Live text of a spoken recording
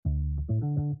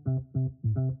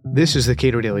This is the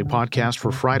Cato Daily Podcast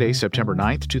for Friday, September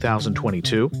 9th,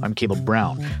 2022. I'm Caleb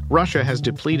Brown. Russia has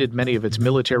depleted many of its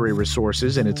military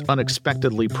resources in its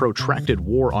unexpectedly protracted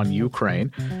war on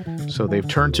Ukraine, so they've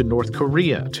turned to North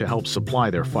Korea to help supply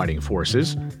their fighting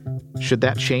forces. Should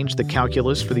that change the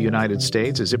calculus for the United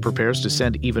States as it prepares to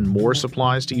send even more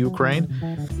supplies to Ukraine?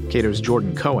 Cato's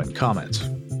Jordan Cohen comments.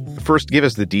 First, give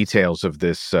us the details of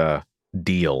this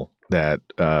deal that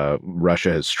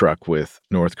Russia has struck with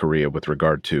North Korea with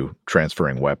regard to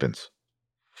transferring weapons.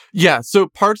 Yeah, so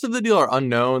parts of the deal are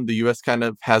unknown. The U.S. kind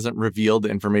of hasn't revealed the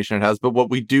information it has. But what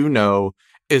we do know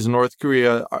is North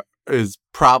Korea is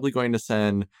probably going to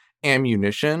send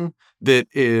ammunition that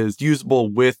is usable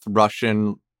with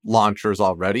Russian launchers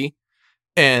already.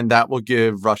 And that will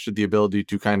give Russia the ability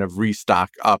to kind of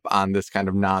restock up on this kind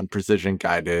of non-precision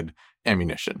guided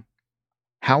ammunition.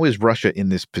 How is Russia in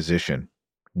this position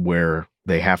where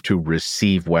they have to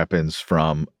receive weapons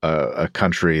from a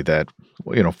country that,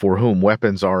 for whom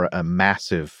weapons are a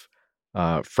massive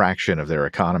fraction of their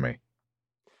economy?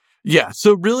 Yeah,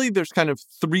 so really there's kind of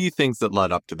three things that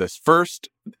led up to this. First,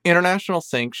 international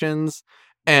sanctions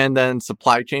and then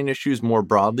supply chain issues more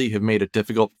broadly have made it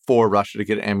difficult for Russia to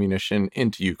get ammunition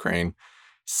into Ukraine.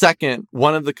 Second,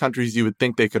 one of the countries you would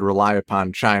think they could rely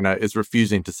upon, China, is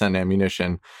refusing to send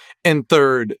ammunition. And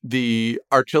third, the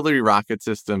artillery rocket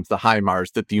systems, the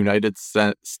HIMARS, that the United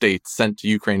States sent to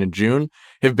Ukraine in June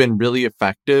have been really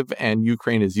effective, and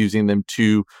Ukraine is using them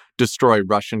to destroy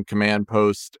Russian command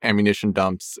posts, ammunition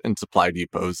dumps, and supply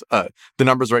depots. The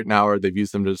numbers right now are they've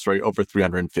used them to destroy over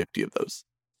 350 of those.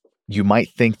 You might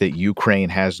think that Ukraine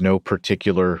has no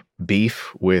particular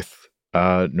beef with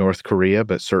North Korea,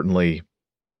 but certainly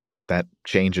that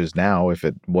changes now if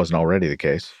it wasn't already the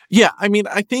case. Yeah, I mean,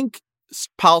 I think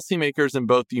policymakers in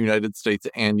both the United States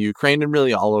and Ukraine and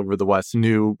really all over the West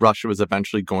knew Russia was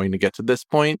eventually going to get to this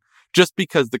point, just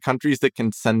because the countries that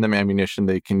can send them ammunition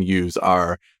they can use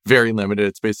are very limited.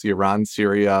 It's basically Iran,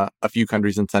 Syria, a few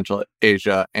countries in Central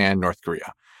Asia, and North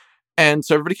Korea. And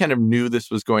so everybody kind of knew this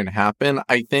was going to happen.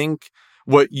 I think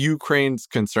what Ukraine's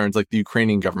concerns, like the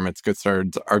Ukrainian government's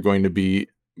concerns, are going to be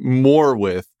more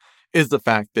with is the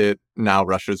fact that now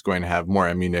Russia is going to have more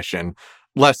ammunition,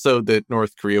 less so that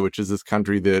North Korea, which is this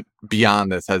country that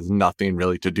beyond this has nothing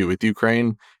really to do with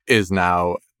Ukraine, is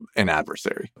now an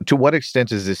adversary. To what extent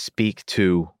does this speak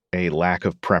to a lack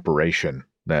of preparation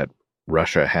that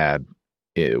Russia had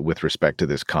with respect to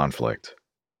this conflict?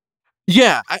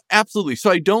 Yeah, absolutely. So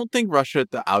I don't think Russia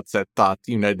at the outset thought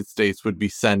the United States would be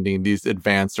sending these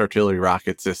advanced artillery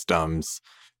rocket systems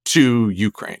to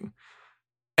Ukraine.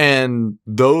 And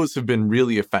those have been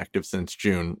really effective since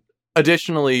June.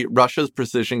 Additionally, Russia's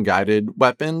precision-guided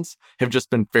weapons have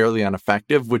just been fairly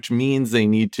ineffective, which means they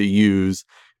need to use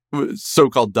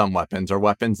so-called dumb weapons or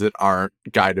weapons that aren't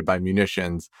guided by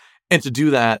munitions. And to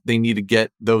do that, they need to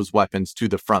get those weapons to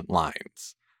the front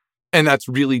lines. And that's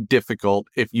really difficult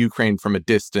if Ukraine from a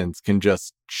distance can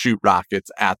just shoot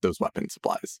rockets at those weapon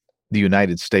supplies. The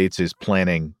United States is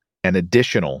planning an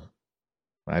additional,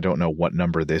 I don't know what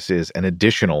number this is, an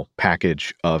additional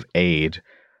package of aid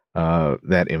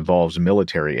that involves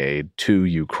military aid to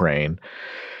Ukraine.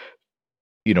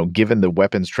 Given the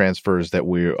weapons transfers that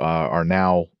we are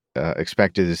now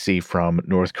expected to see from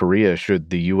North Korea, should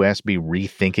the U.S. be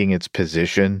rethinking its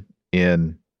position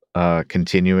in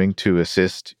continuing to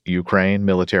assist Ukraine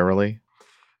militarily?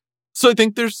 So I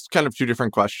think there's kind of two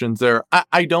different questions there.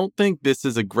 I don't think this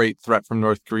is a great threat from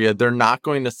North Korea. They're not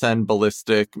going to send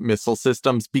ballistic missile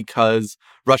systems because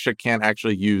Russia can't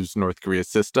actually use North Korea's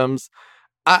systems.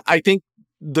 I think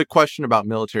the question about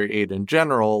military aid in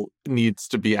general needs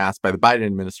to be asked by the Biden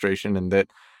administration, and that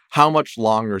how much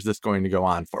longer is this going to go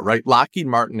on for, right? Lockheed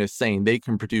Martin is saying they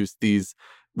can produce these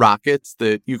rockets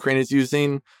that Ukraine is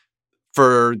using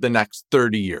for the next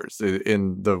 30 years,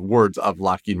 in the words of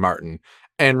Lockheed Martin.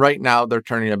 And right now they're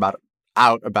turning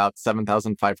out about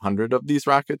 7,500 of these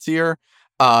rockets a year,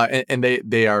 and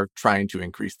they are trying to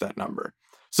increase that number.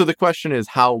 So the question is,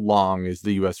 how long is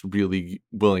the U.S. really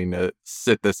willing to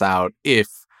sit this out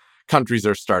if countries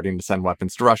are starting to send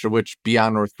weapons to Russia, which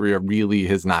beyond North Korea really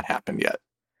has not happened yet?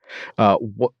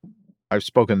 I've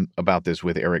spoken about this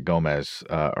with Eric Gomez,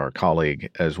 our colleague,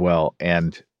 as well,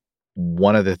 and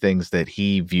one of the things that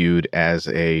he viewed as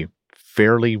a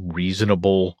fairly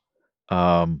reasonable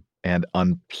and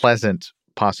unpleasant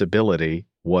possibility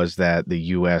was that the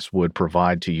U.S. would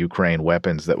provide to Ukraine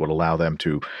weapons that would allow them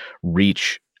to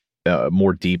reach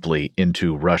more deeply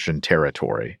into Russian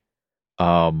territory.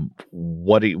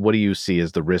 What do you see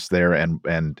as the risk there,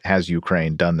 and has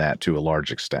Ukraine done that to a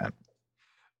large extent?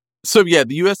 So, yeah,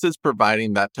 the U.S. is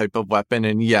providing that type of weapon.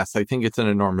 And yes, I think it's an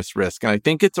enormous risk. And I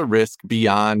think it's a risk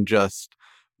beyond just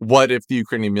what if the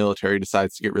Ukrainian military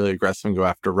decides to get really aggressive and go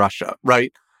after Russia,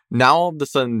 right? Now, all of a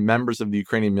sudden, members of the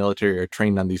Ukrainian military are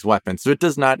trained on these weapons. So it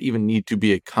does not even need to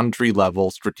be a country level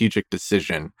strategic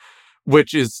decision,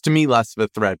 which is to me less of a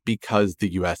threat because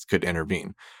the U.S. could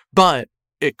intervene. But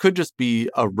it could just be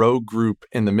a rogue group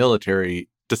in the military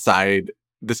decide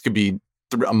this could be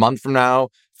a month from now,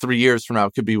 3 years from now,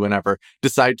 it could be whenever,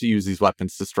 decide to use these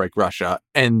weapons to strike Russia.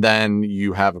 And then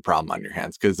you have a problem on your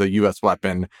hands because a U.S.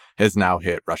 weapon has now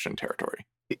hit Russian territory.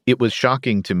 It was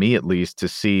shocking to me, at least, to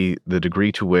see the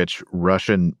degree to which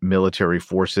Russian military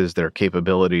forces, their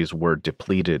capabilities were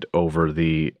depleted over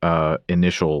the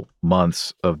initial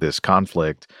months of this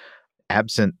conflict.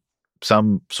 Absent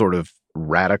some sort of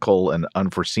radical and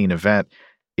unforeseen event,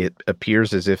 it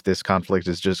appears as if this conflict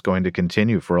is just going to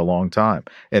continue for a long time.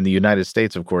 And the United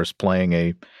States, of course, playing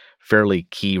a fairly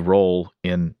key role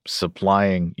in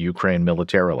supplying Ukraine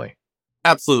militarily.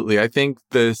 Absolutely. I think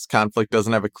this conflict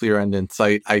doesn't have a clear end in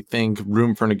sight. I think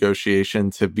room for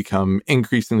negotiations have become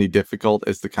increasingly difficult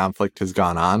as the conflict has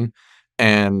gone on.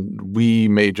 And we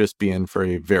may just be in for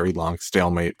a very long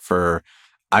stalemate for,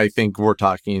 I think we're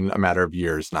talking a matter of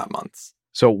years, not months.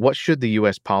 So what should the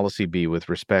U.S. policy be with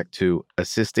respect to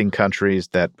assisting countries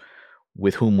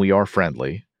with whom we are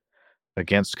friendly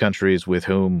against countries with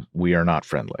whom we are not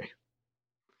friendly?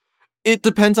 It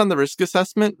depends on the risk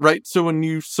assessment, right? So when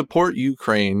you support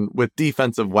Ukraine with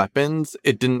defensive weapons,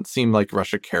 it didn't seem like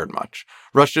Russia cared much.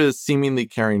 Russia is seemingly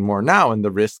caring more now, and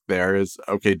the risk there is,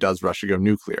 okay, does Russia go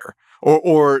nuclear?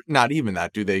 Or not even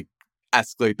that. Do they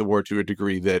escalate the war to a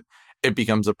degree that it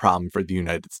becomes a problem for the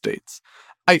United States?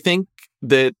 I think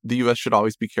that the U.S. should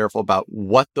always be careful about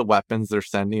what the weapons they're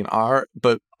sending are,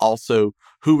 but also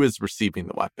who is receiving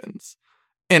the weapons.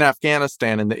 In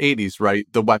Afghanistan in the 80s, right,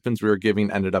 the weapons we were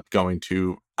giving ended up going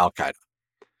to al-Qaeda.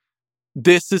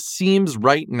 Seems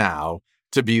right now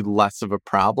to be less of a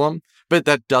problem, but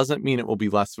that doesn't mean it will be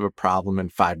less of a problem in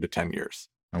 5 to 10 years.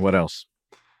 And what else?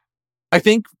 I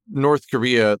think North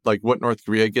Korea, what North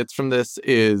Korea gets from this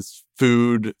is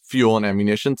food, fuel, and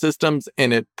ammunition systems,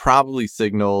 and it probably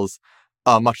signals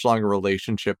a much longer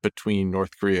relationship between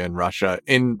North Korea and Russia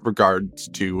in regards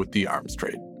to the arms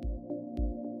trade.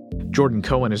 Jordan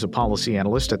Cohen is a policy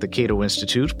analyst at the Cato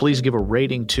Institute. Please give a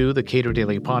rating to the Cato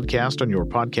Daily Podcast on your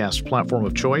podcast platform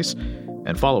of choice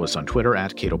and follow us on Twitter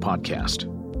at Cato Podcast.